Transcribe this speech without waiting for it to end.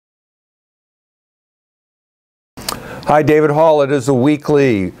Hi, David Hall. It is the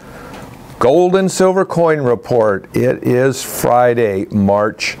weekly gold and silver coin report. It is Friday,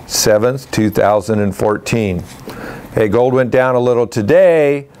 March 7th, 2014. Hey, gold went down a little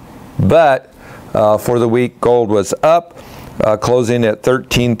today, but for the week, gold was up, closing at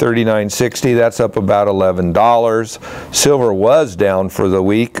 $1339.60. That's up about $11. Silver was down for the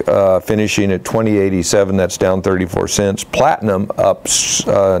week, finishing at $20.87. That's down 34 cents. Platinum up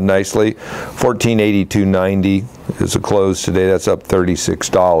nicely, $1482.90 is the close today. That's up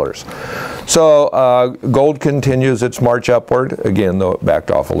 $36. So gold continues its march upward. Again, though it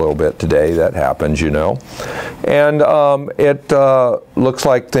backed off a little bit today. That happens, you know. And it looks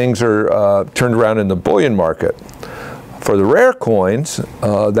like things are turned around in the bullion market. For the rare coins,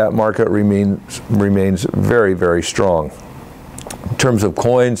 that market remains very, very strong. In terms of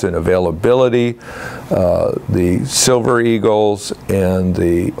coins and availability, the silver eagles and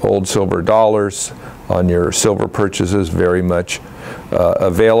the old silver dollars on your silver purchases very much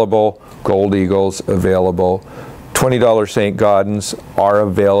available. Gold eagles available. $20 St. Gaudens are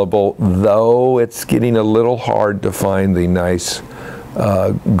available, though it's getting a little hard to find the nice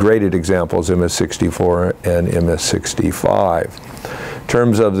graded examples, MS64 and MS65. In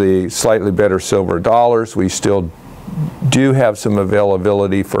terms of the slightly better silver dollars, we still do have some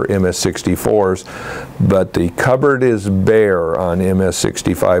availability for MS64s, but the cupboard is bare on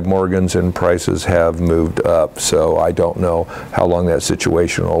MS65 Morgans and prices have moved up. So I don't know how long that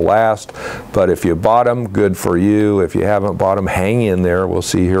situation will last, but if you bought them, good for you. If you haven't bought them, hang in there. We'll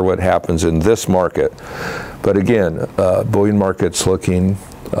see here what happens in this market. But again, bullion market's looking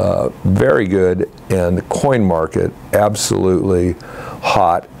very good, and the coin market absolutely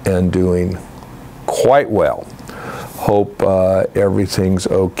hot and doing quite well. Hope everything's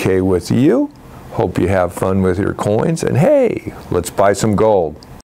okay with you. Hope you have fun with your coins. And hey, let's buy some gold.